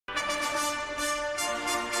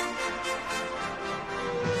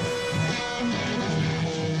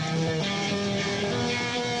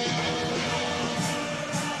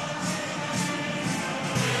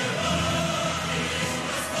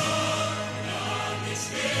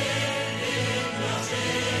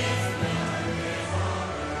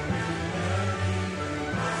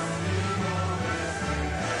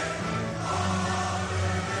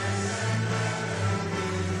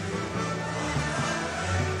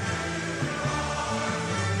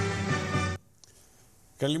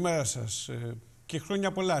Καλημέρα σας και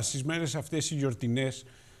χρόνια πολλά. Στις μέρες αυτές οι γιορτινές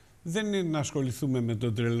δεν είναι να ασχοληθούμε με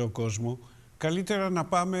τον τρελό κόσμο. Καλύτερα να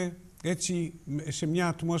πάμε έτσι σε μια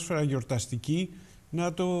ατμόσφαιρα γιορταστική,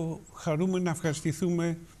 να το χαρούμε, να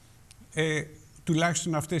ευχαριστηθούμε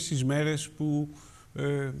τουλάχιστον αυτές τις μέρες που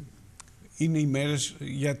είναι οι μέρες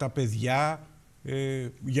για τα παιδιά,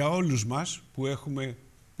 για όλους μας που έχουμε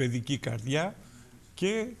παιδική καρδιά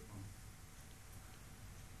και...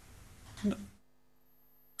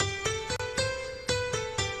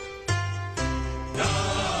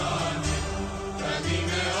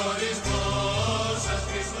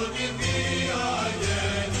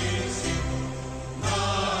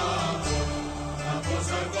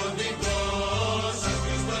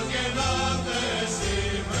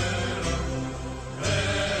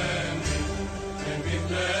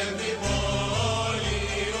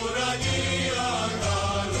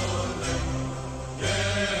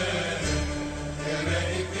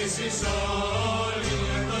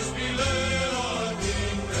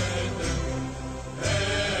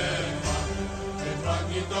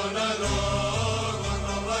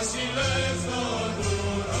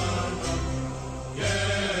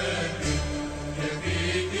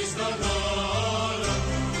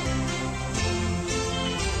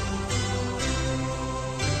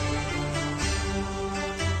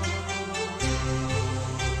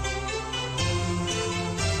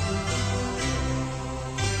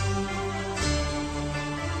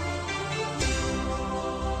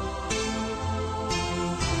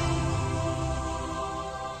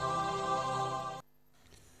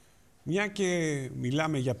 Μια και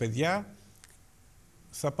μιλάμε για παιδιά,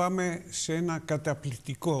 θα πάμε σε ένα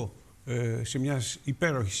καταπληκτικό, σε μια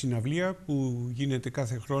υπέροχη συναυλία που γίνεται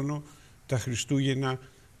κάθε χρόνο τα Χριστούγεννα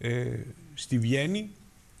στη Βιέννη,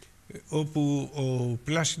 όπου ο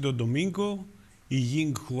Πλάσιντο Ντομίνγκο, η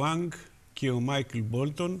Γιγκ Χουάνγκ και ο Μάικλ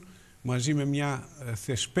Μπόλτον μαζί με μια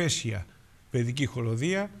θεσπέσια παιδική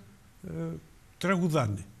χοροδία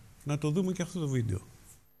τραγουδάνε. Να το δούμε και αυτό το βίντεο.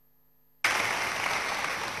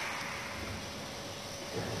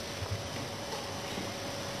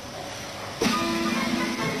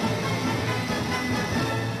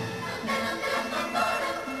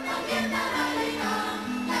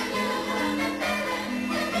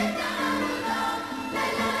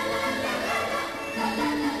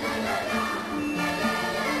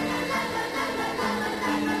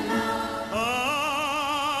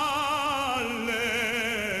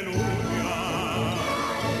 Alleluia.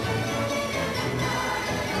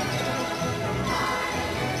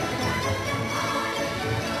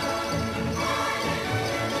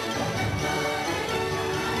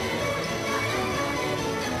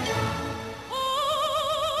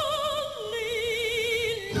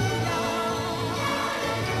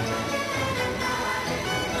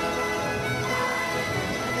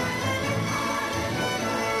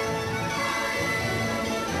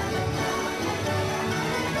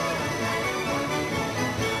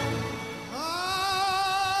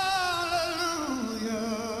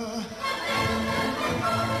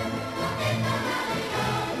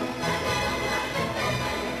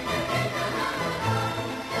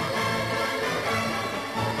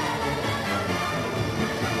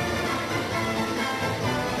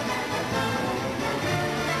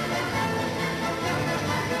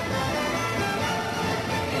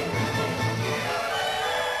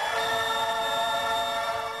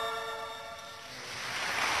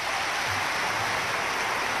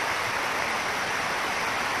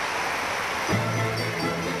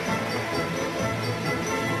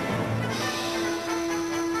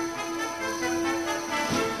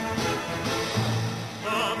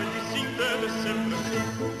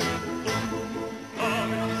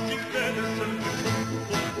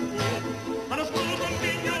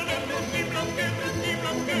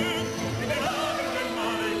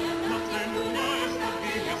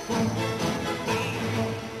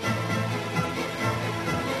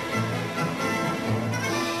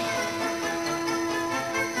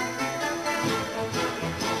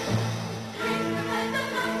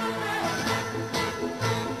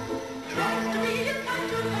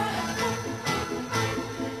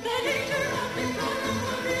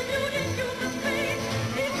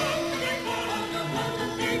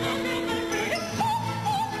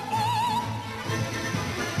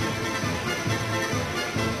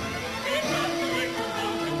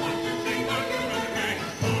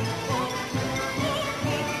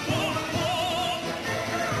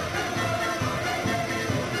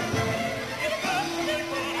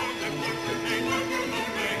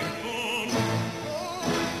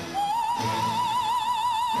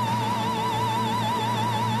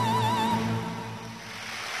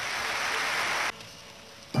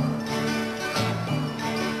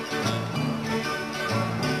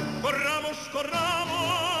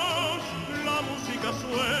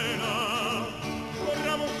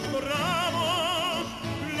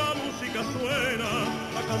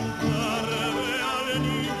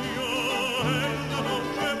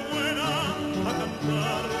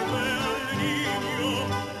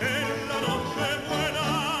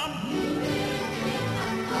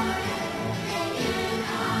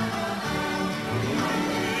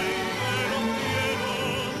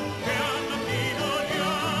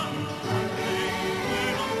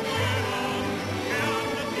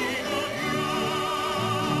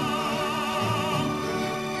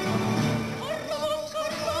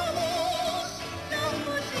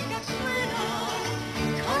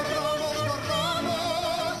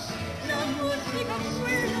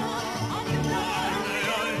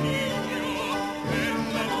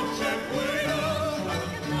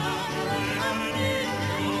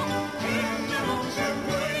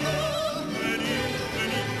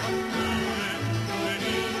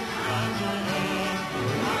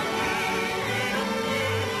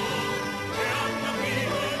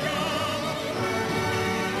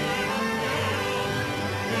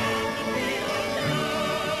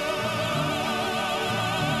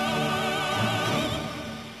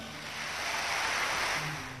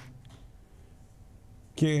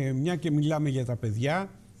 Και μια και μιλάμε για τα παιδιά,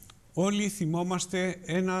 όλοι θυμόμαστε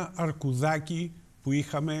ένα αρκουδάκι που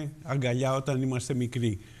είχαμε αγκαλιά όταν είμαστε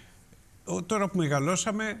μικροί. Τώρα που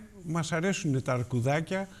μεγαλώσαμε, μας αρέσουν τα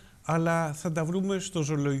αρκουδάκια, αλλά θα τα βρούμε στο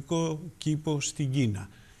ζωολογικό κήπο στην Κίνα.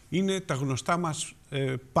 Είναι τα γνωστά μας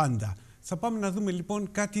πάντα. Θα πάμε να δούμε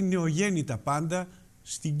λοιπόν κάτι νεογέννητα πάντα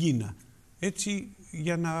στην Κίνα. Έτσι,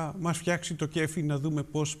 για να μας φτιάξει το κέφι να δούμε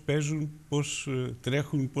πώς παίζουν, πώς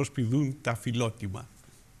τρέχουν, πώς πηδούν τα φιλότιμα.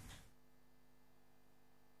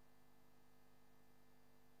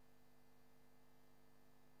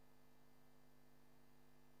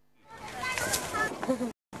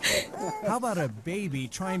 How about a baby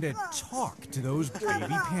trying to talk to those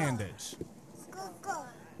baby pandas?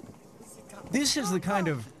 This is the kind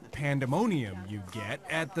of pandemonium you get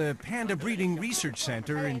at the Panda Breeding Research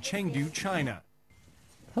Center in Chengdu, China.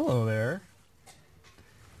 Hello there.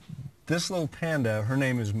 This little panda, her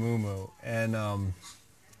name is Mumu, and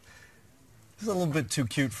this is a little bit too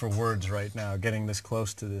cute for words right now, getting this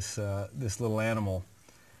close to this little animal.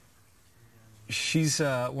 She's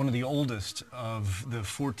one of the oldest of the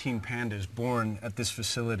 14 pandas born at this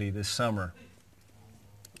facility this summer.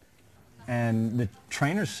 And the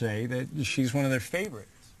trainers say that she's one of their favorites.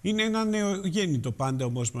 Είναι ένα νεογέννητο πάντα,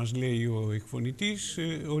 όμως μας λέει ο εκφωνητής,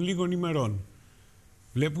 ο λίγων ημερών.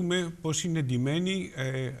 Βλέπουμε πως είναι ντυμένοι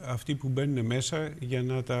αυτοί που μπαίνουν μέσα για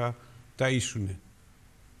να τα ταΐσουν.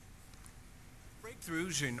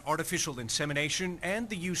 Breakthroughs in artificial insemination and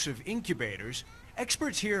the use of incubators,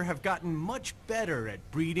 experts here have gotten much better at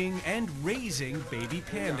breeding and raising baby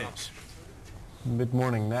pandas.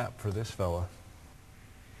 Mid-morning nap for this fella.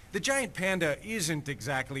 The giant panda isn't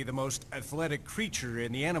exactly the most athletic creature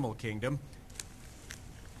in the animal kingdom.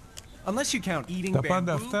 Unless you count eating Τα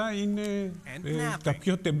πάντα bamboo αυτά είναι and napping. τα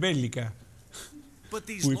πιο τεμπέλικα But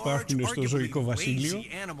these που large, υπάρχουν στο ζωικό arguably βασίλειο,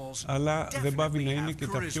 lazy animals αλλά δεν πάβει να definitely είναι have και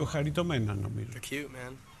τα πιο charisma. χαριτωμένα, νομίζω. They're cute,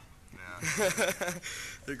 man.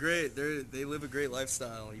 They're great. They live a great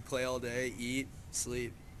lifestyle. You play all day, eat,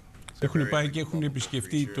 sleep. Έχουν πάει και έχουν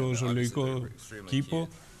επισκεφτεί το ζωολογικό κήπο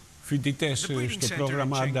φοιτητές στο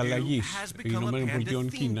πρόγραμμα ανταλλαγής Ηνωμένων Πολιτειών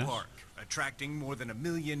Κίνας. Attracting more than 1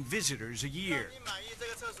 million visitors a year.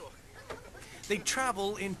 They travel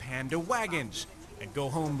in panda wagons and go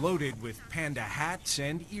home loaded with panda hats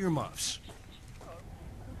and earmuffs.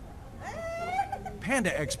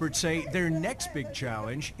 Panda experts say their next big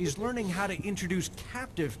challenge is learning how to introduce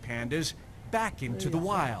captive pandas back into the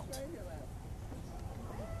wild.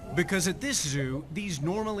 Because at this zoo, these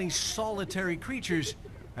normally solitary creatures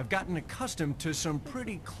have gotten accustomed to some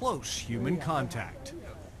pretty close human contact.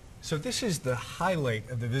 So this is the highlight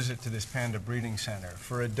of the visit to this panda breeding center.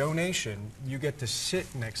 For a donation, you get to sit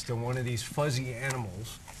next to one of these fuzzy animals,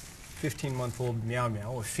 15-month-old Meow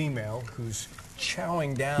Meow, a female who's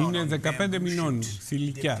chowing down on Είναι 15 bamboo μηνών shoots dipped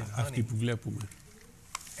θηλυκιά in αυτή honey. που βλέπουμε.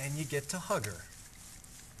 And you get to hug her.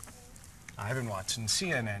 Ivan Watson,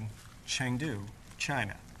 CNN, Chengdu,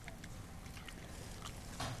 China.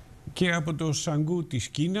 Και από το Σανγκού της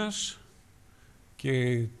Κίνας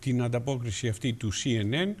και την ανταπόκριση αυτή του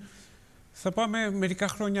CNN θα πάμε μερικά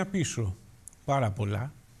χρόνια πίσω, πάρα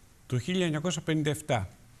πολλά, το 1957,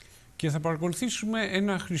 και θα παρακολουθήσουμε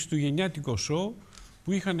ένα χριστουγεννιάτικο σοου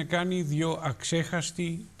που είχαν κάνει δύο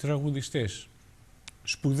αξέχαστοι τραγουδιστές,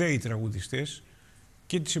 σπουδαίοι τραγουδιστές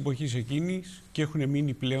και της εποχής εκείνης και έχουν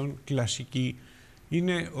μείνει πλέον κλασικοί.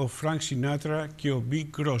 Είναι ο Φρανκ Σινάτρα και ο Μπι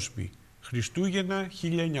Κρόσμπι. Χριστούγεννα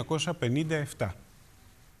 1957.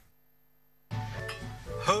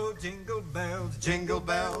 Oh, jingle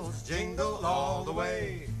bells, jingle all the way.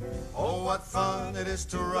 Oh, what fun it is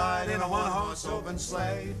to ride in a one-horse open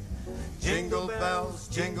sleigh. Jingle bells,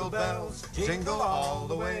 jingle all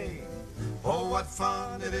the way. Oh, what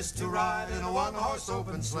fun it is to ride in a one-horse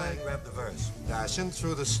open sleigh. Grab the verse. Dashing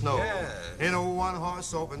through the snow in a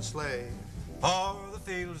one-horse open sleigh. O'er the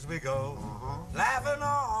fields we go, laughing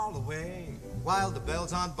all the way. While the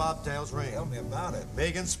bells on bobtails ring, tell me about it,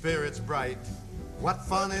 making spirits bright. What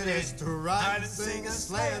fun it is to ride and sing a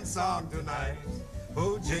sleighing song tonight.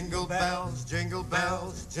 Oh, jingle bells,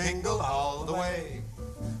 jingle all the way.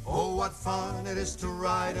 Oh, what fun it is to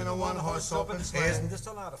ride in a one-horse open sleigh. Isn't this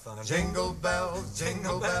a lot of fun? Jingle bells,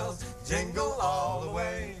 jingle all the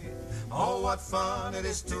way. Oh, what fun it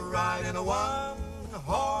is to ride in a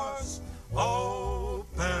one-horse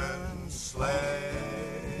open sleigh.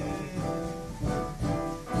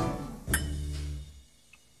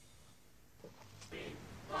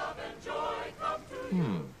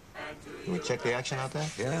 Can we check the action out there?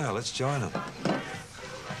 Yeah, let's join them.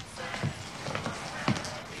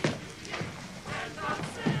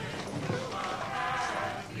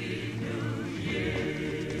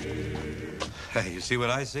 Hey, you see what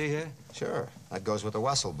I see here? Sure, that goes with the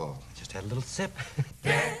wassail bowl. Just had a little sip.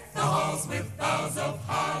 Deck the halls with boughs of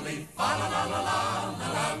holly, fa la la la la la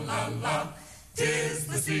la la la. 'Tis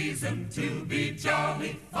the season to be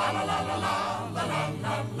jolly, fa la la la la la la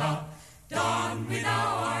la la. Don we now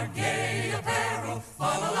our gay apparel,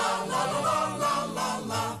 fa la la la la la la la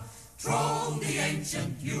la. Troll the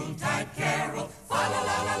ancient Yuletide carol, fa la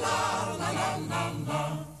la la la la la la la.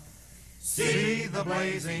 See the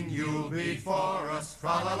blazing Yule before us,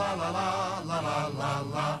 fra la la la la la la la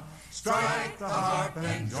la. Strike the harp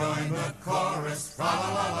and join the chorus, fra la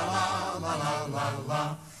la la la la la la la.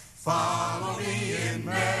 Follow me in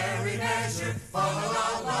merry measure, fa la la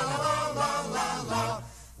la la la la la.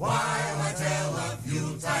 While I tell of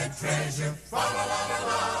Yuletide treasure, fa la la la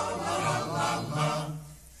la la la la.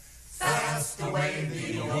 Fast away the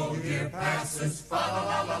old year passes, fa la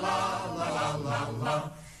la la la la la la.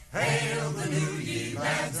 Hail the new ye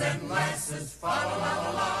lads and lasses, fa la la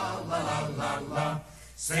la la la la la.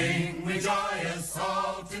 Sing we joyous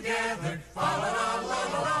all together, fa la la la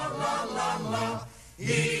la la la la.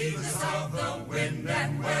 Heedless of the wind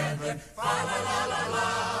and weather, fa la la la la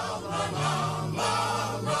la la la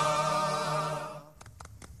la.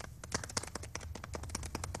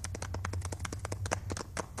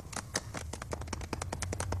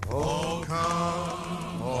 Oh,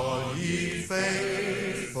 come, all ye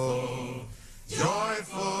faithful,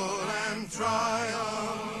 joyful and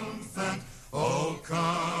triumphant. Oh,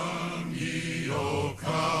 come ye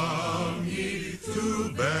to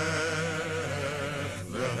Bethlehem.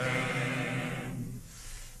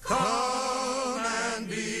 Come and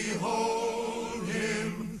behold him,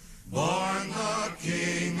 born the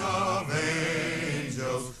King of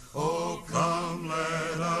angels. Oh, come,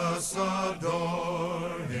 let us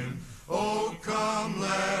adore him. Oh, come,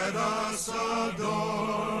 let us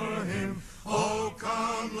adore him. Oh,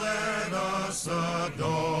 come, let us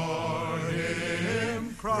adore him,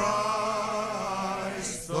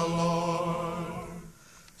 Christ the Lord.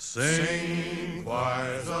 Sing,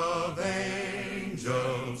 choirs of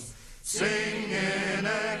angels, sing in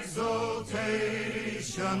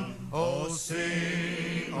exultation. Oh,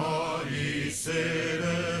 sing, all ye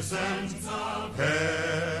citizens of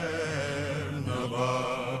heaven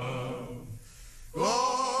above.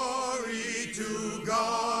 Glory to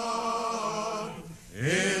God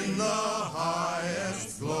in the highest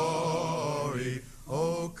glory.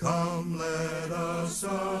 Oh, come, let us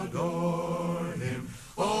adore him.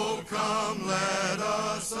 Oh, come, let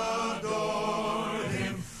us adore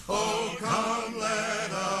him. Oh, come,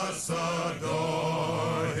 let us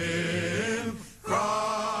adore him,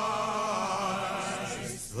 Christ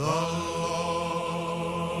the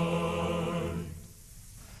Lord.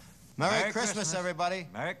 Merry Christmas, everybody.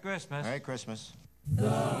 Merry Christmas. Merry Christmas.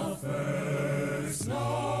 The first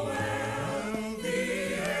Noel, the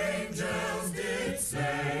angels did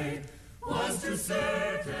say, was to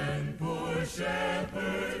certain poor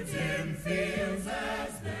shepherds in fields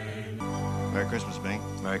as they lay. Merry Christmas, Bing.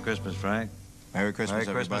 Merry Christmas, Frank. Merry Christmas,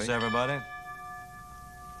 Merry Christmas, everybody.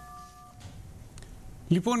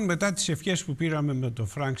 Λοιπόν, μετά τις ευχές που πήραμε με το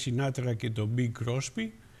Frank Sinatra και το Bing Crosby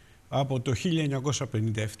από το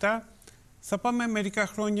 1957, θα πάμε μερικά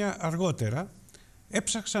χρόνια αργότερα.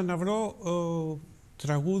 Έψαξα να βρω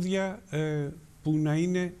τραγούδια που να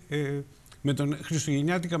είναι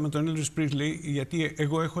χριστουγεννιάτικα με τον Elvis Presley, γιατί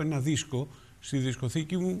εγώ έχω ένα δίσκο στη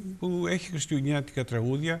δισκοθήκη μου που έχει χριστουγεννιάτικα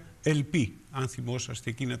τραγούδια, LP, αν θυμόσαστε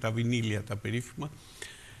εκείνα τα βινίλια, τα περίφημα.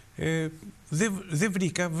 Δεν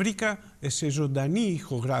βρήκα σε ζωντανή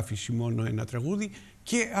ηχογράφηση μόνο ένα τραγούδι,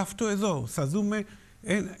 και αυτό εδώ θα δούμε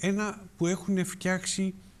ένα που έχουν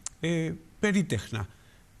φτιάξει περίτεχνα.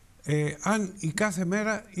 Αν η κάθε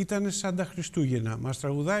μέρα ήταν σαν τα Χριστούγεννα. Μας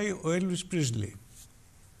τραγουδάει ο Elvis Presley.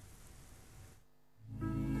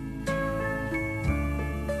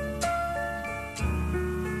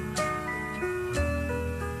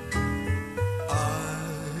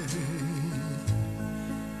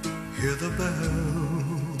 Hear the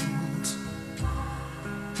bells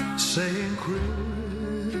saying Christmas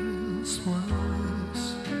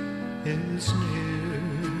is near.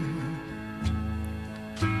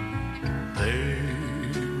 They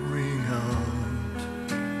ring out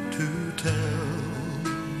to tell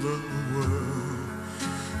the world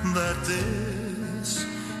that this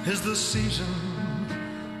is the season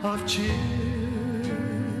of cheer.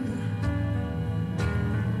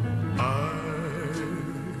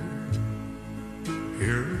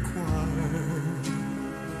 Hear a choir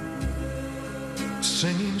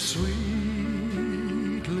singing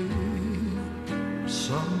sweetly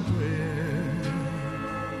somewhere,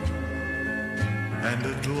 and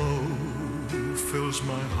a glow fills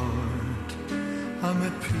my heart I'm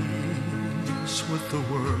at peace with the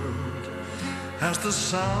world as the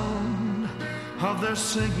sound of their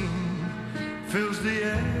singing fills the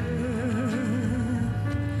air.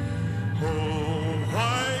 Oh,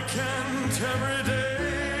 why can't every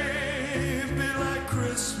day be like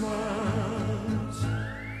Christmas?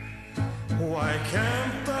 Why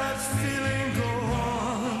can't that feeling go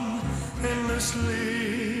on endlessly?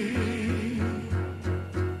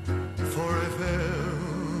 For if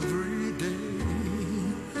every day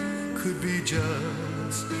could be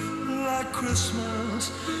just like Christmas,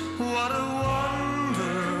 what a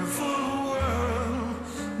wonderful world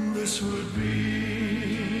this would be.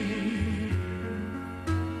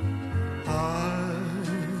 I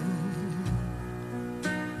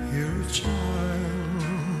hear a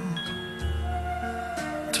child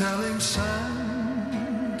telling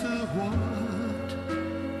Santa what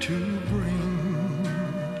to bring,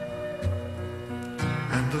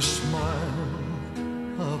 and the smile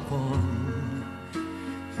upon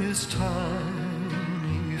his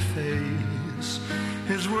tiny face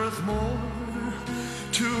is worth more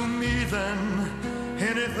to me than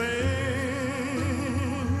anything.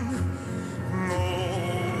 Oh,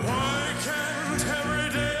 why can't every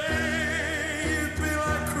day be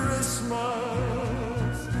like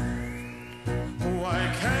Christmas? Why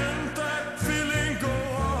can't that feeling go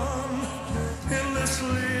on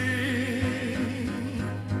endlessly?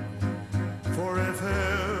 For if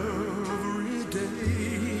every day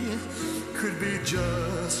could be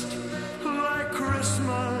just like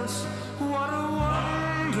Christmas, what a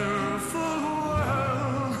wonderful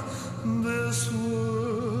world this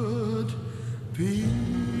would be.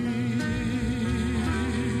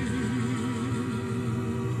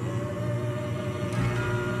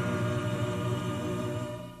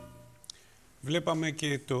 Βλέπαμε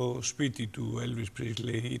και το σπίτι του Elvis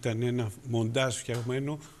Presley, ήταν ένα μοντάζ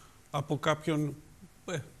φτιαγμένο από κάποιον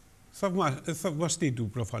θαυμαστή του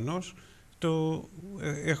προφανώς. Το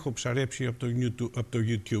έχω ψαρέψει από το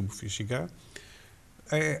YouTube φυσικά.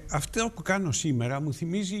 Αυτό που κάνω σήμερα μου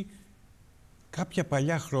θυμίζει κάποια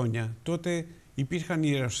παλιά χρόνια. Τότε υπήρχαν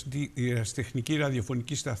ιεραστεχνικοί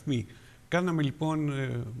ραδιοφωνικοί σταθμοί. Κάναμε λοιπόν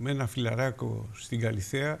με ένα φιλαράκο στην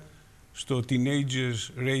Καλιθέα στο Teenagers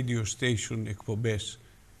Radio Station εκπομπές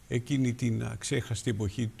εκείνη την αξέχαστη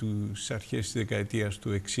εποχή τους αρχές της δεκαετίας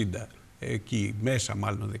του 60, εκεί μέσα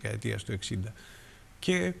μάλλον δεκαετίας του 60.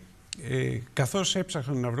 Και καθώς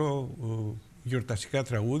έψαχνα να βρω γιορταστικά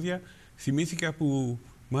τραγούδια, θυμήθηκα που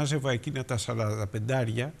μάζευα εκείνα τα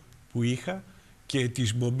 45 που είχα και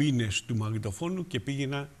τις μπομπίνες του μαγνητοφώνου και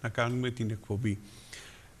πήγαινα να κάνουμε την εκπομπή.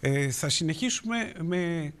 Θα συνεχίσουμε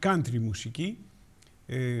με country μουσική.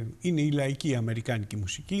 Είναι η λαϊκή αμερικάνικη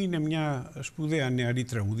μουσική. Είναι μια σπουδαία νεαρή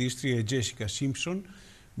τραγουδίστρια, η Τζέσικα Σίμψον,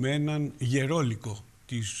 με έναν γερόλικο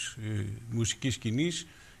της μουσικής σκηνής,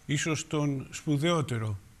 ίσως τον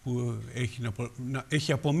σπουδαιότερο που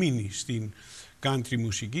έχει απομείνει στην country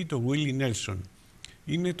μουσική, το Willie Nelson.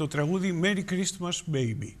 Είναι το τραγούδι Merry Christmas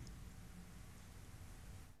Baby.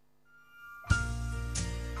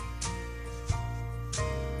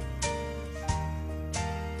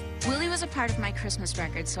 Was a part of my Christmas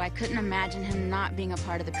record, so I couldn't imagine him not being a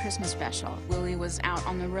part of the Christmas special. Willie was out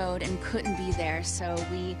on the road and couldn't be there, so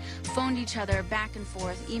we phoned each other back and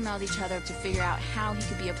forth, emailed each other to figure out how he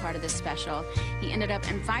could be a part of this special. He ended up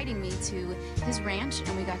inviting me to his ranch,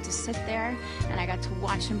 and we got to sit there, and I got to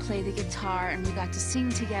watch him play the guitar, and we got to sing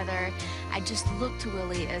together. I just looked to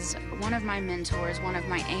Willie as one of my mentors, one of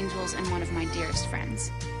my angels, and one of my dearest friends.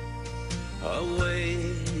 Away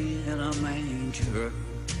in a manger,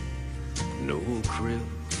 no crib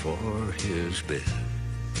for his bed,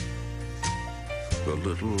 the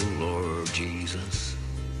little Lord Jesus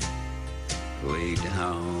laid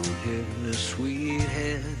down his sweet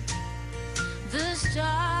head. The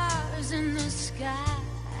stars in the sky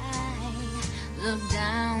look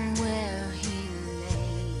down where he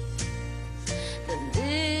lay. The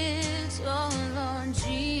little Lord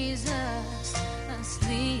Jesus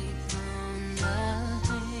asleep on the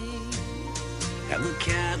hay. And the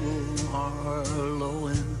cattle are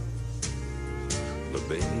lowing, the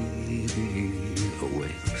baby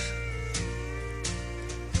awakes,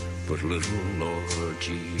 but little Lord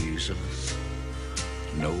Jesus,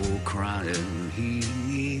 no crying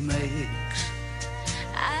he makes.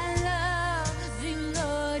 I love thee,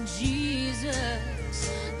 Lord Jesus,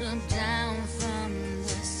 look down from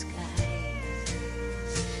the sky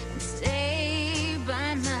and stay by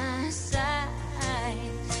my side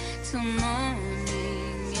till morning.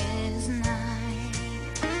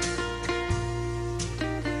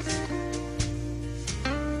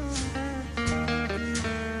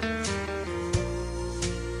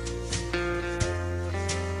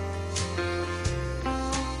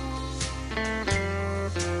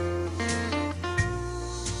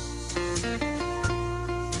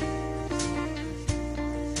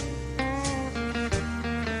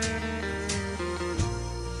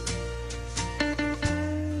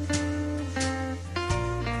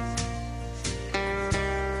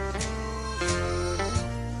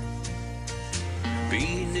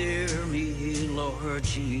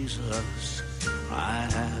 Jesus, I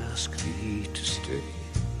ask thee to stay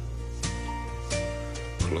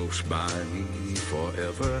close by me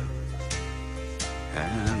forever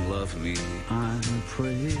and love me, I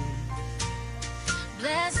pray.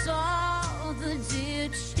 Bless all the dear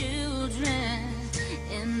children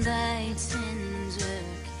in thy tender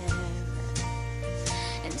care,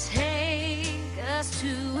 and take us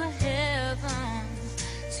to heaven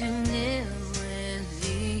to live with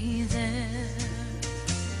thee there.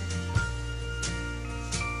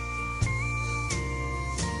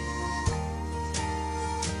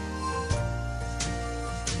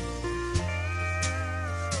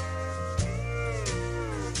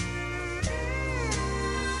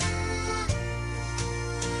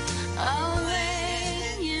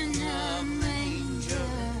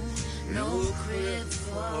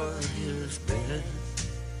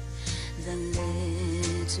 The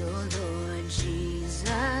little Lord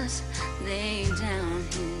Jesus laid down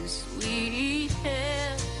his sweet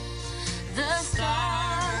head. The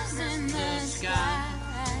stars in the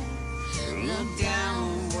sky looked down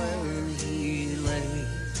where he lay.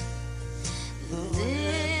 The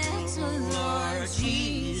little Lord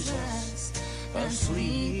Jesus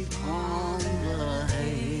asleep on the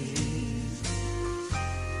hay.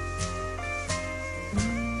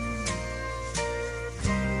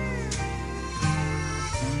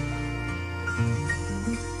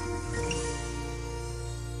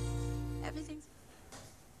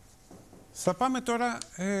 Θα πάμε τώρα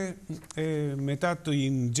μετά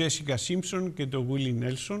την Τζέσικα Σίμψον και τον Βίλι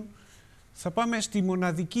Νέλσον. Θα πάμε στη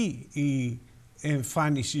μοναδική η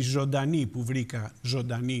εμφάνιση ζωντανή που βρήκα,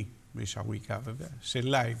 ζωντανή με εισαγωγικά βέβαια, σε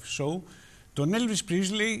live show, τον Elvis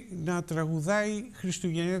Presley να τραγουδάει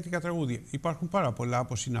χριστουγεννιάτικα τραγούδια. Υπάρχουν πάρα πολλά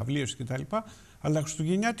από συναυλίες και τα λοιπά, αλλά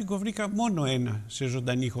χριστουγεννιάτικο βρήκα μόνο ένα σε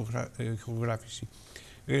ζωντανή ηχογράφηση.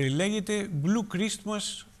 Λέγεται Blue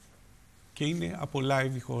Christmas και είναι από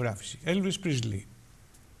live ηχογράφηση. Elvis Presley.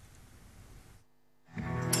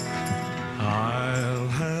 I'll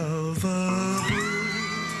have a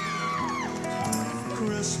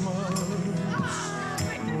Christmas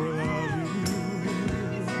without you.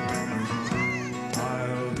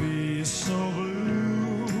 I'll be so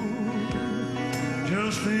blue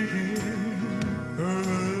just thinking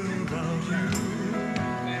about you.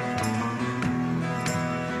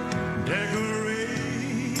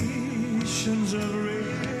 Decorations of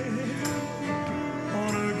red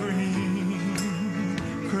on a green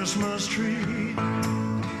Christmas tree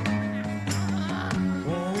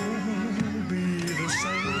won't be the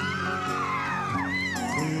same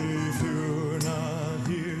if you're not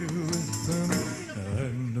here with them.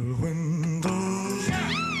 And when those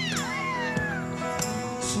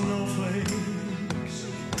snowflakes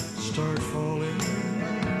start falling,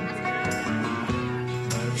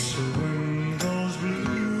 that's when those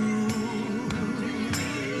blue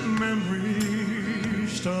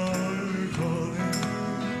memories start calling.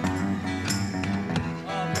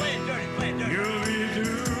 You'll be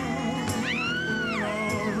doing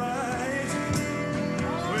all right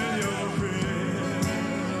with your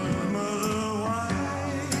grandmother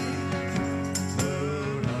white,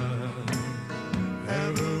 but I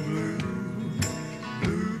have a blue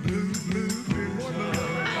Christmas.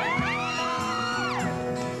 I'll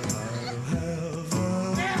have a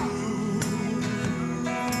blue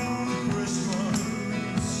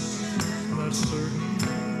Christmas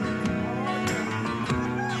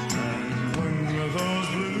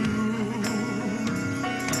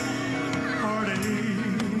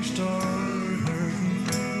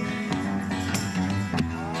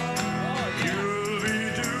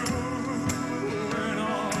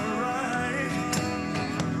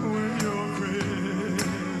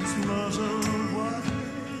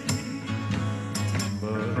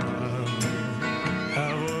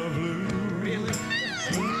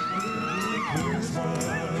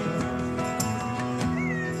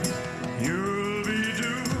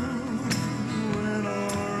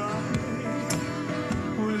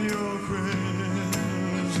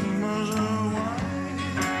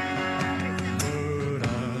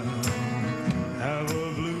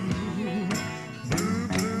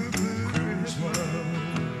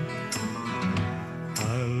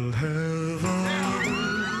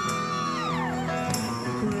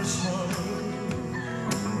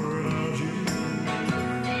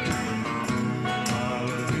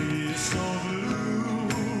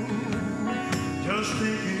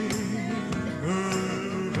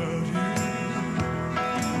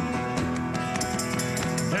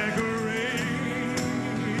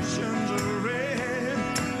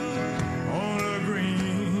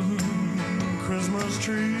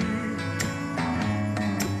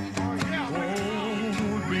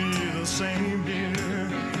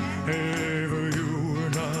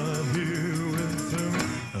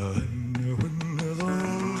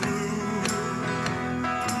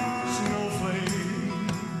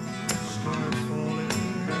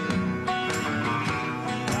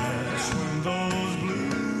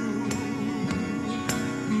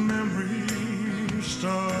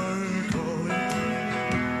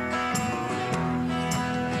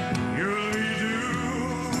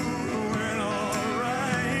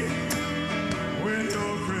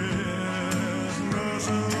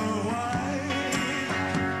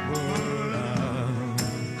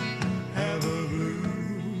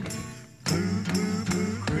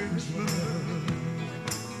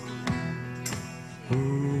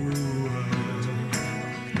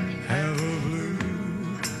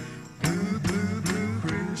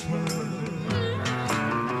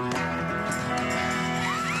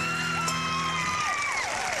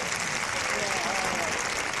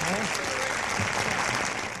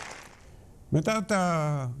Μετά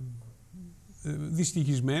τα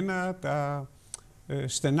δυστυχισμένα, τα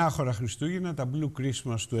στενάχωρα Χριστούγεννα, τα Blue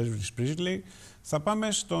Christmas του Elvis Presley, θα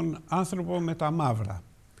πάμε στον άνθρωπο με τα μαύρα.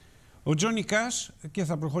 Ο Τζόνι Κάς, και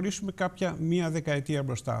θα προχωρήσουμε μία δεκαετία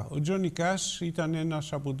μπροστά. Ο Τζόνι Κάς ήταν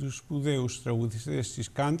ένας από τους σπουδαίους τραγουδιστές της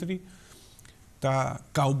country, τα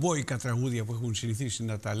καουμπόικα τραγούδια που έχουν συνηθίσει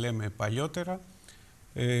να τα λέμε παλιότερα,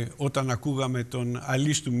 όταν ακούγαμε τον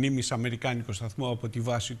αλίστου μνήμης αμερικάνικο σταθμό από τη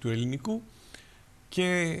βάση του ελληνικού,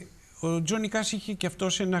 και ο Τζόνι Κάς είχε και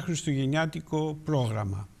αυτός ένα χριστουγεννιάτικο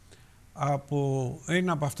πρόγραμμα. Από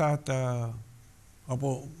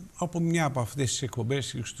μια από αυτές τις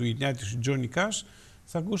εκπομπές χριστουγεννιάτικης του Τζόνι Κάς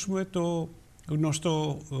θα ακούσουμε το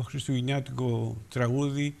γνωστό χριστουγεννιάτικο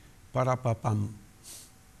τραγούδι «Παραπαπάμ».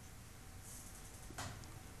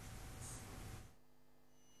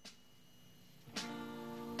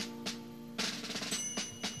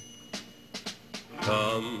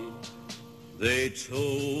 Come, they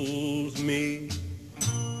told me,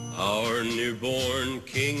 our newborn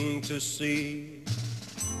king to see.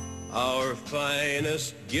 Our finest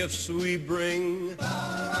gifts we bring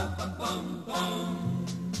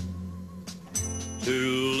to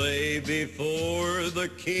lay before the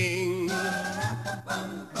king.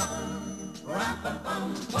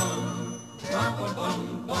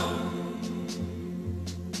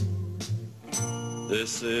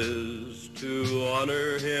 This is to honor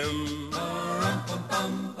him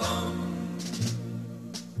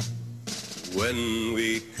when we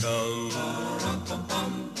come.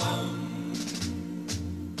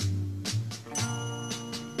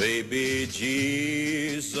 Baby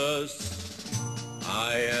Jesus,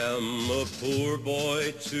 I am a poor boy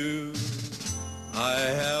too. I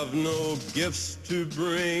have no gifts to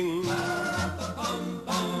bring.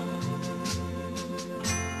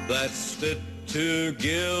 That's fit to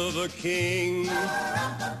give a king.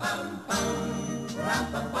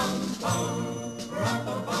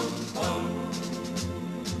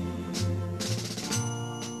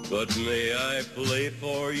 But may I play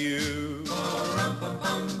for you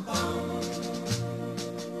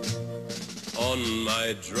on my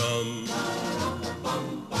drum?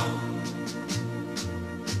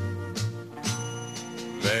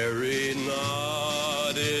 Mary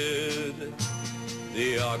nodded, the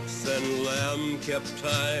ox and lamb kept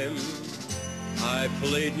time. I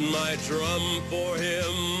played my drum for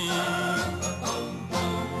him.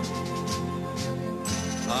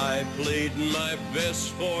 I played my best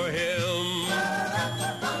for him.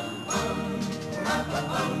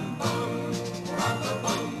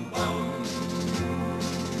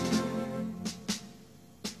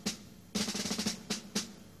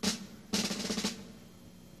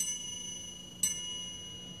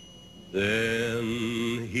 Then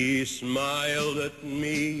he smiled at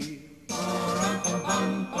me.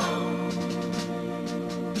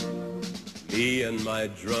 Me and my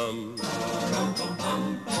drum.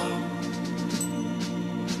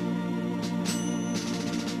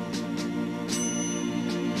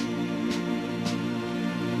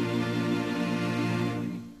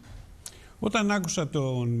 Όταν άκουσα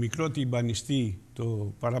τον μικρό τυμπανιστή,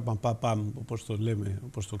 το παραπαμπαπαμ, όπως το λέμε,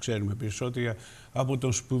 όπως το ξέρουμε περισσότερα, από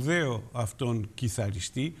τον σπουδαίο αυτόν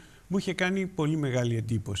κιθαριστή, μου είχε κάνει πολύ μεγάλη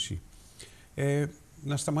εντύπωση.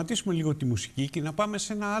 Να σταματήσουμε λίγο τη μουσική και να πάμε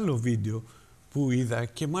σε ένα άλλο βίντεο που είδα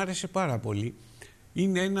και μ' άρεσε πάρα πολύ.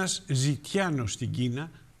 Είναι ένας ζητιάνος στην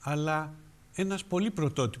Κίνα, αλλά ένας πολύ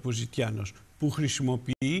πρωτότυπος ζητιάνος που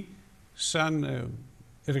χρησιμοποιεί σαν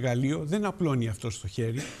εργαλείο, δεν απλώνει αυτό στο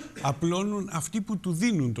χέρι, απλώνουν αυτοί που του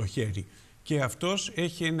δίνουν το χέρι. Και αυτός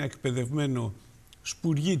έχει ένα εκπαιδευμένο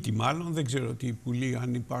σπουργίτη μάλλον, δεν ξέρω τι πουλί,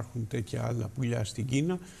 αν υπάρχουν τέτοια άλλα πουλιά στην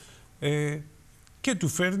Κίνα, και του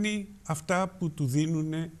φέρνει αυτά που του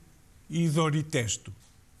δίνουν οι δωρητές του.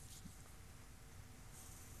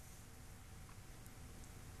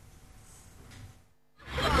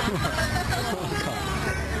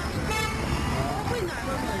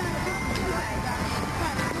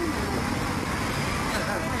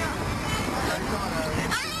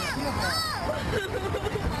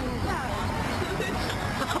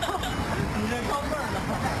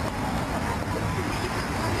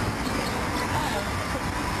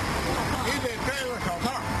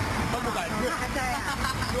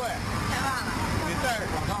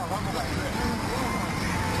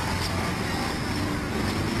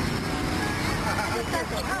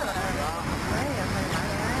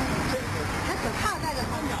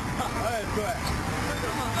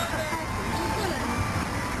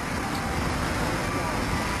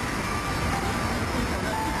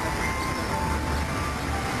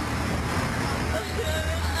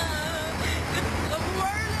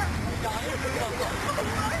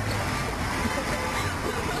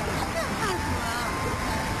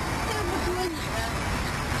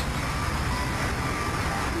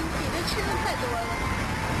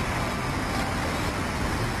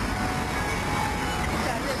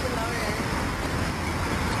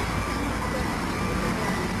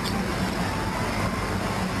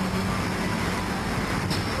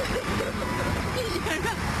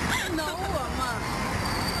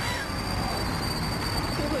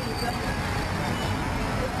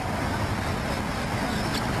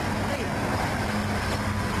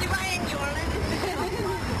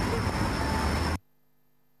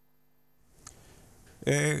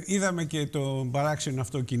 Είδαμε και τον παράξενο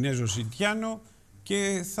αυτό Κινέζο Ζητιάνο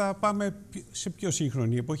και θα πάμε σε πιο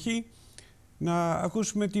σύγχρονη εποχή να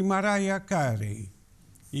ακούσουμε τη Μαράια Κάρεϊ.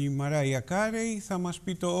 Η Μαράια Κάρεϊ θα μας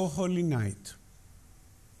πει το Oh Holy Night.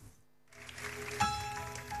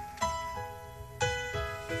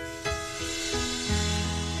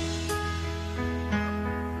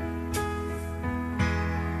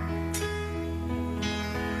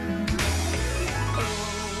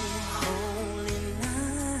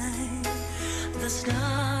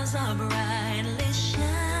 Stars are brightly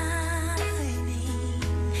shining.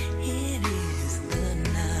 It is the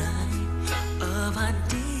night of our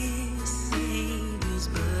dear Savior's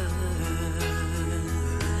birth.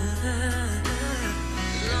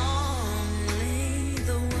 Long lay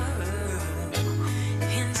the world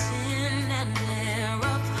in sin and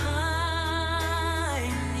error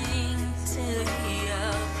pining till He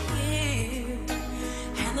appeared,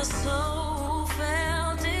 and the soul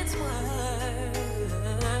felt its worth.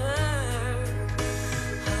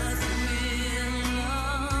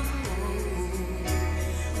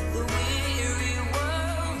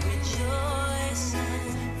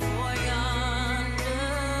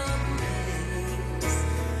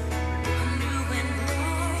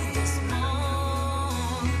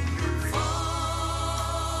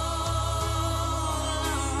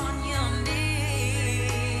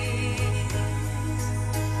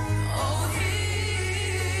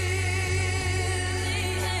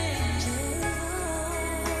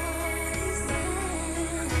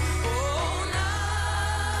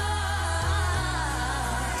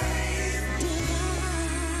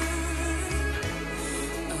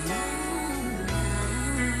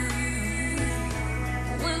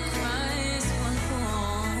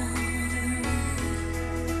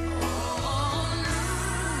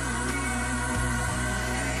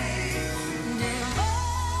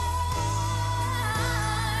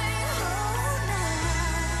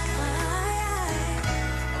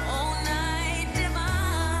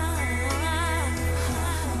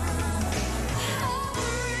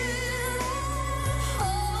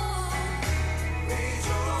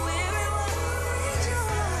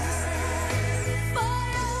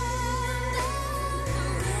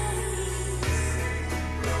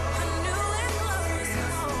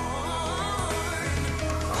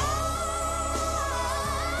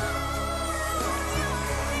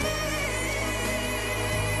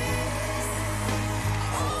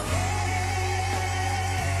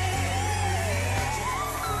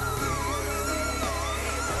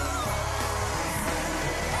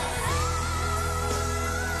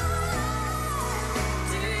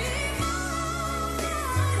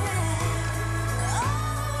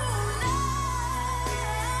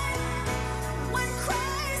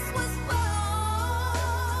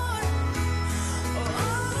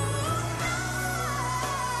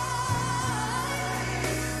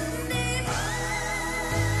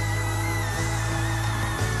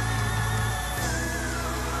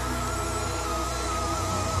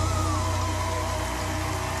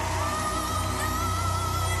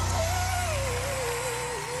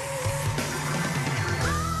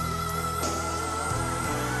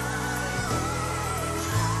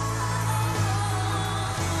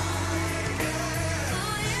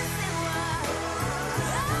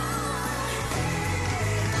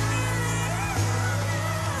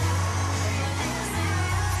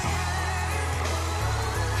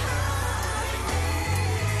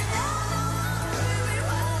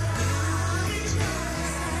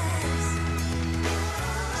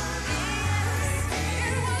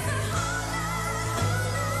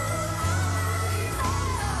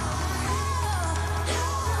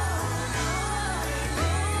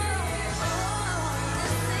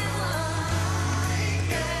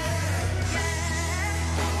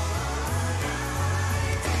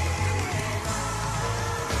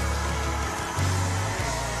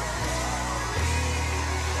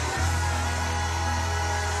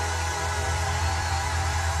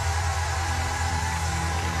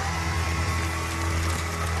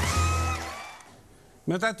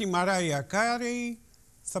 Μετά τη Μαράια Κάρεϊ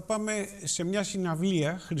θα πάμε σε μια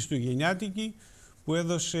συναυλία χριστουγεννιάτικη που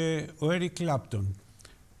έδωσε ο Έρικ Κλάπτον.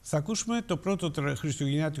 Θα ακούσουμε το πρώτο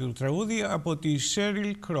χριστουγεννιάτικο τραγούδι από τη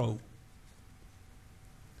Sheryl Crow.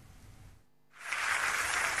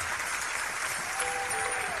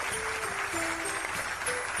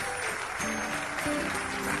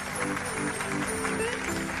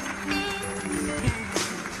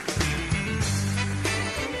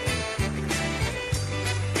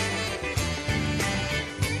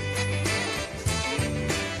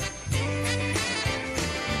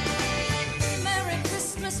 Merry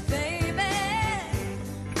Christmas, baby.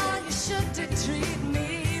 Oh, you should treat me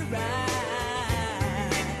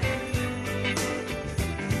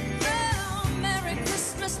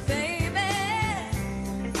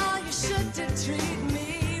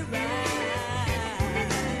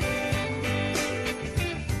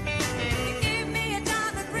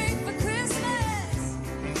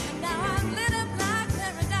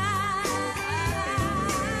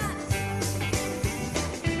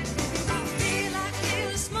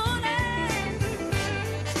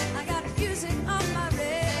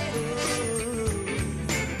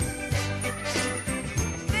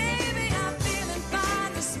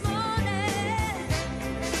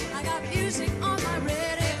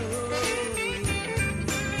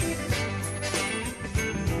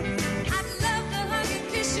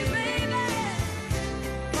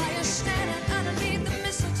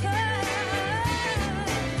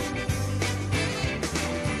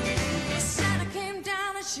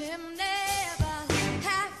chimney about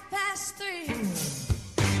 3:30.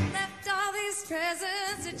 Left all these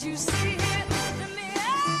presents that you see here to me.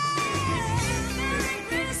 Oh, Merry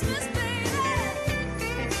Christmas, baby.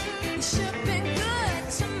 You sure been good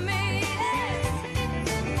to me.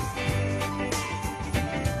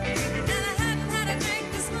 And I haven't had a drink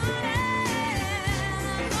this morning.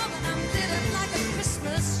 I'm hoping I'm feeling like a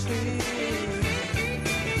Christmas tree.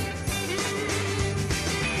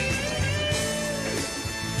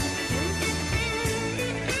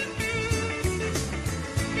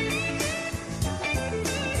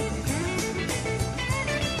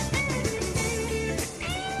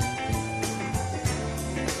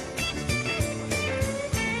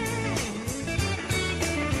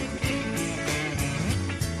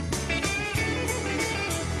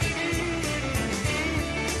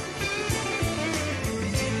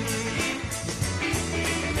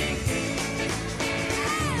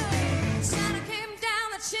 Santa came down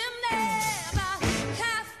the chimney about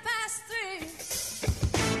 3:30.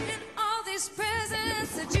 And all these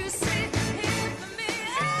presents that you see here for me.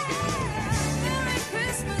 Oh, Merry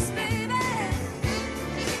Christmas, baby.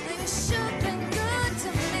 You sure been good to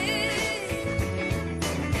me.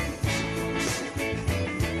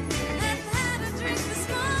 I've had a drink this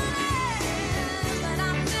morning, but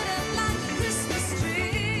I'm feeling like a Christmas tree.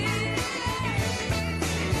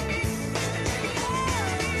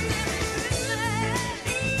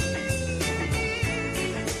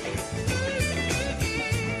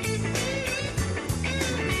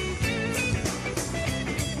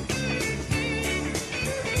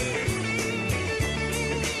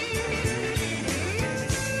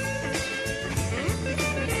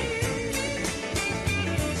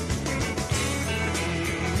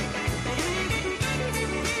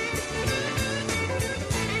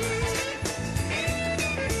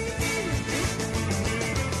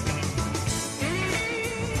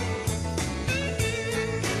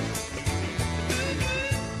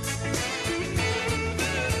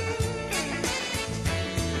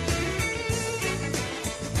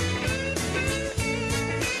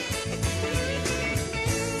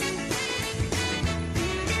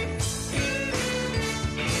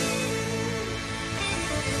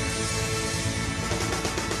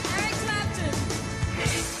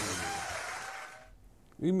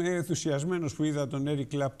 Είμαι ενθουσιασμένος που είδα τον Eric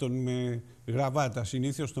Clapton με γραβάτα.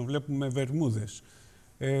 Συνήθως τον βλέπουμε με βερμούδες.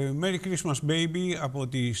 Merry Christmas Baby από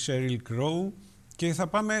τη Sheryl Crow. Και θα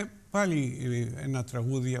πάμε πάλι ένα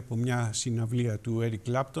τραγούδι από μια συναυλία του Eric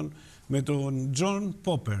Clapton με τον John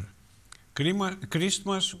Popper.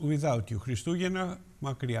 Christmas Without You. Χριστούγεννα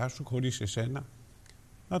μακριά σου, χωρίς εσένα.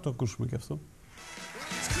 Να το ακούσουμε και αυτό.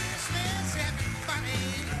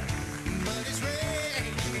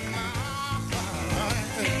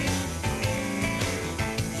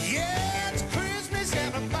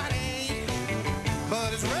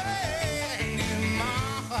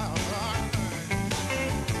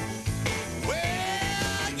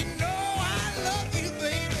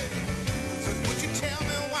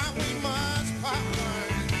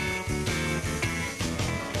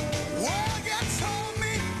 Well, you told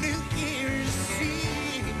me New Year's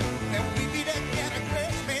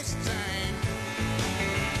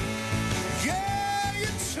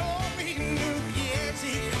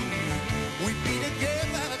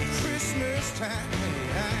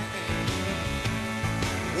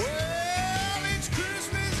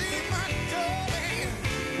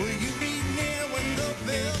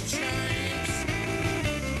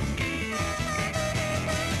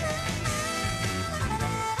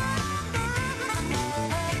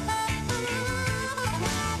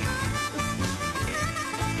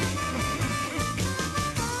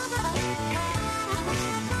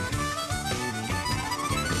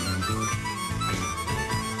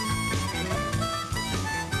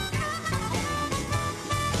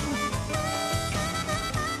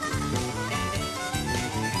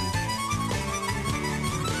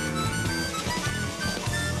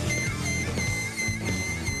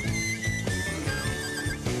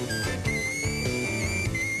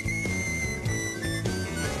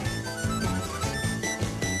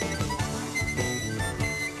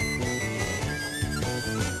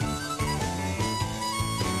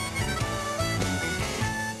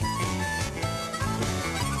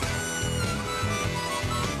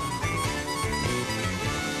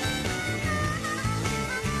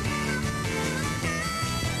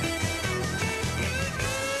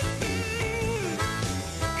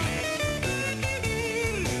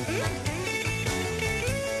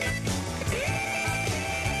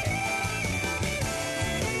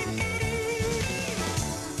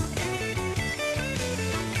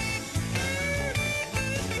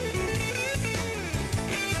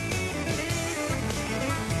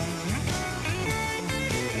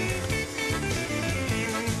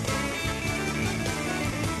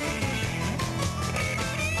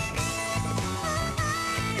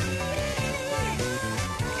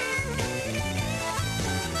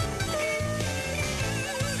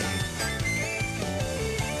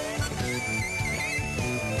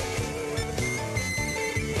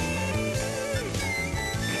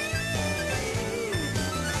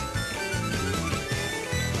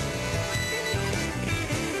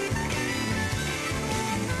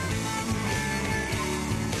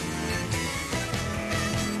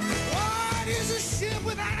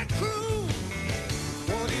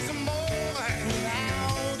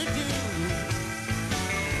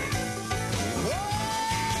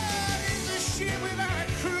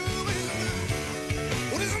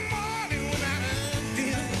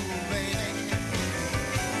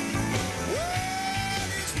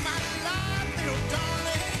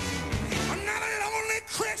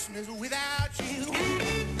Christmas without you.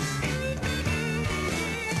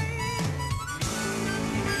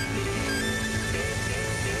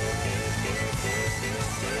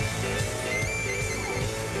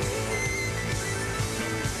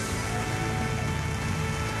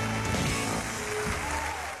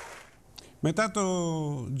 Μετά το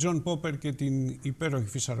John Popper και την υπέροχη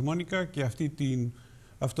φυσαρμόνικα και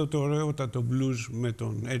αυτό το ωραιότατο blues με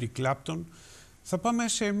τον Eric Clapton, θα πάμε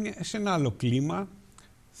σε ένα άλλο κλίμα.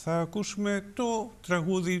 Θα ακούσουμε το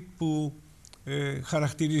τραγούδι που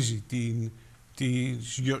χαρακτηρίζει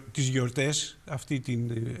τις γιορτές αυτή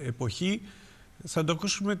την εποχή. Θα το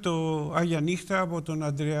ακούσουμε το Άγια Νύχτα από τον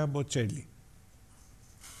Αντρέα Μποτσέλη.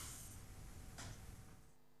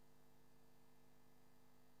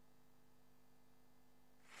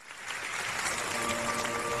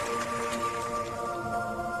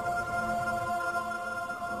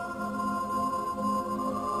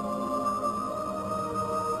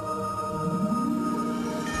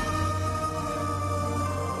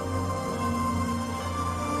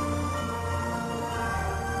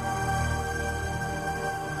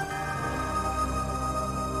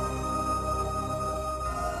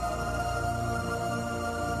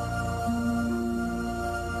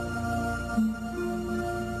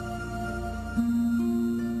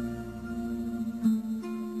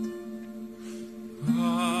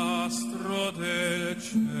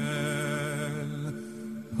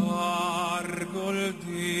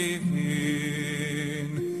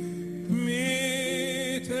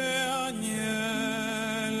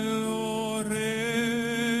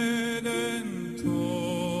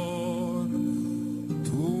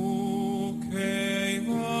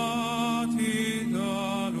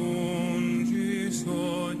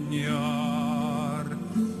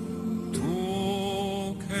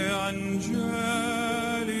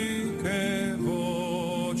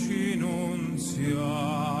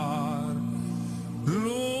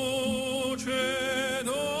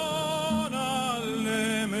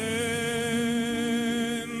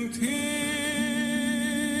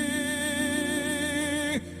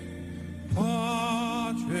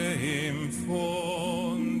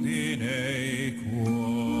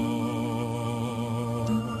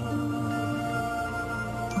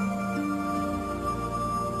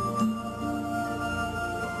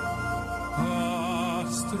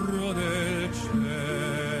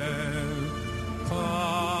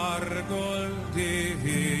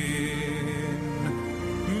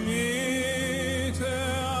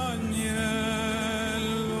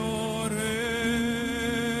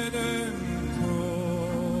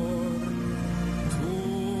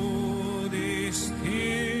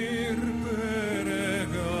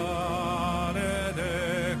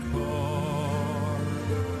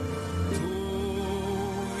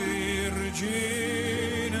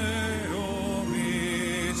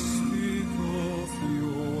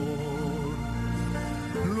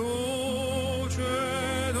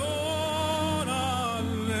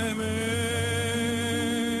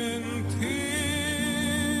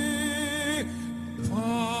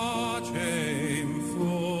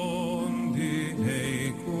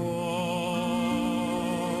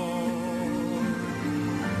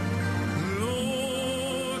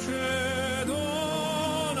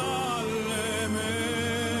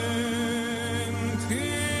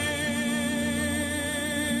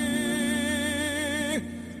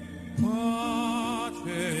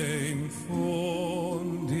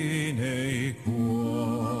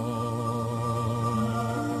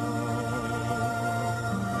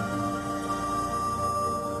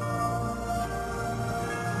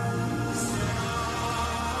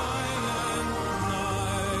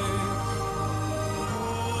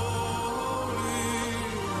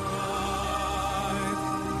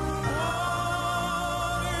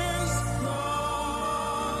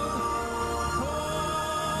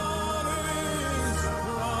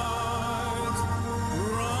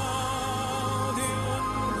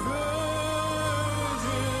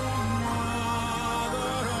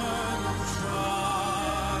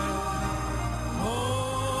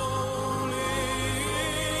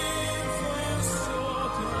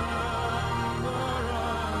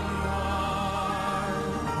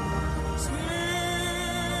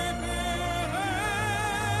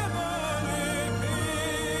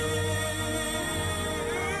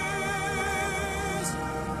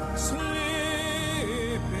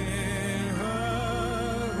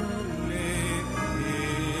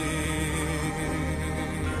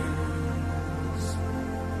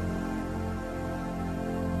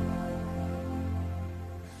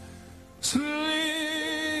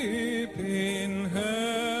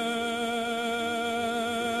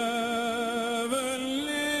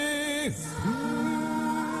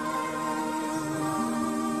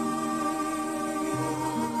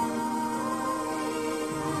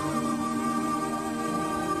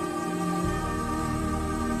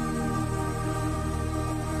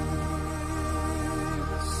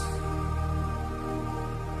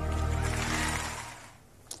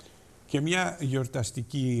 Και μια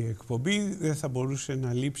γιορταστική εκπομπή δεν θα μπορούσε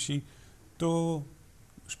να λείψει το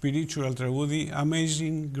spiritual τραγούδι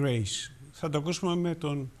Amazing Grace. Θα το ακούσουμε με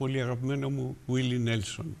τον πολύ αγαπημένο μου Willie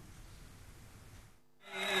Nelson.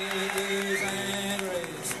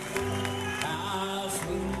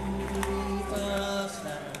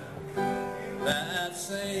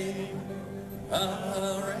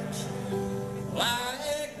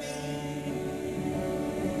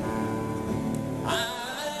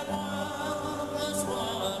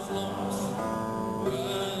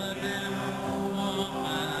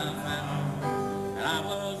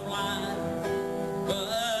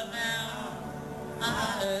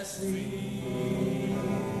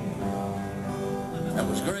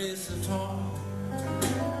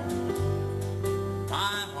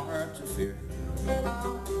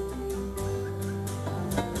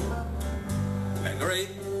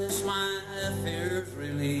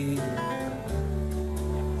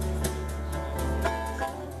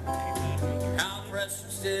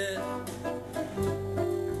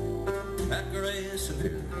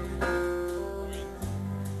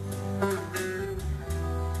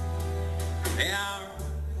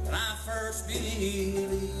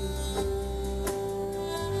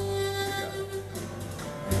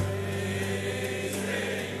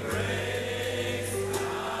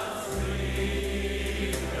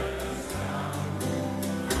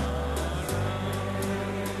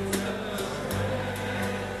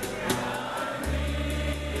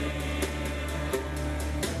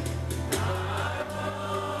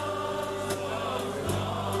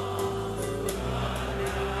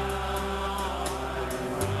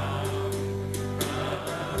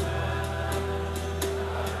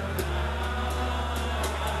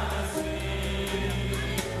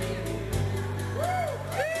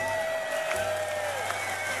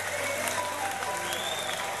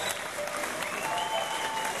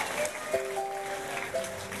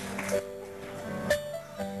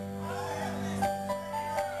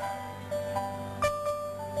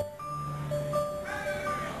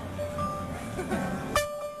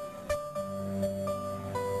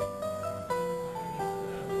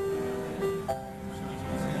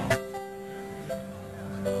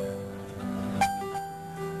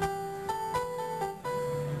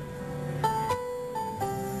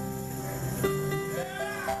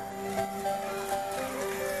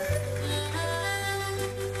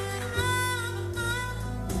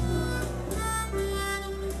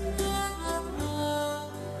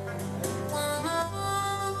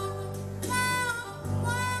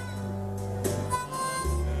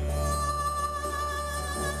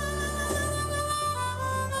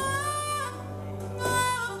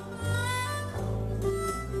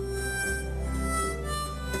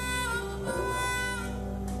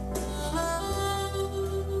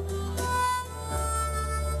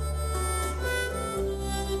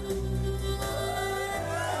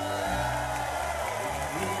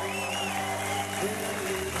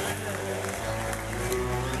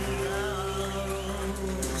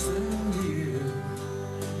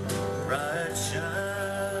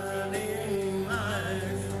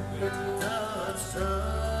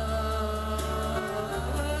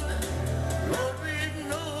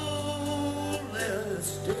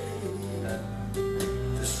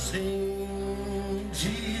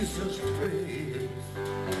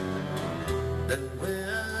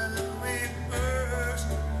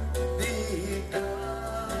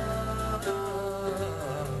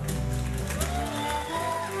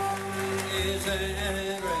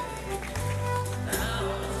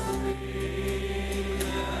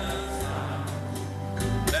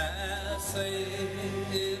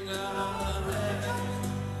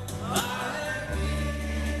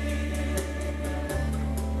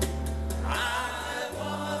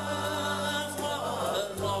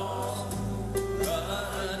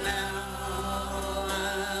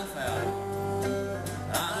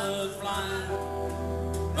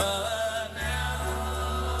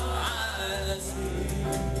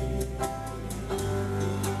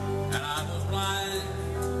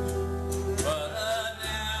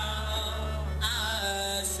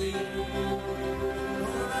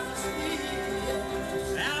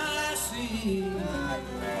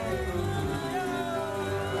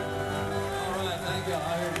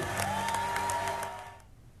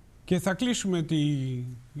 Και θα κλείσουμε τη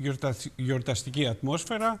γιορταστική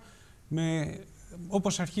ατμόσφαιρα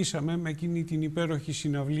όπως αρχίσαμε με εκείνη την υπέροχη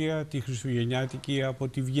συναυλία τη χριστουγεννιάτικη από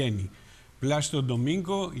τη Βιέννη. Πλάστο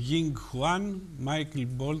Ντομίνγκο, Γινγκ Χουάν, Μάικλ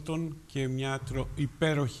Μπόλτον και μια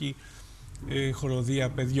υπέροχη χοροδία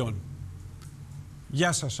παιδιών.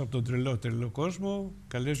 Γεια σας από τον τρελό κόσμο,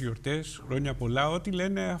 καλές γιορτές, χρόνια πολλά, ό,τι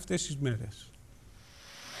λένε αυτές τις μέρες.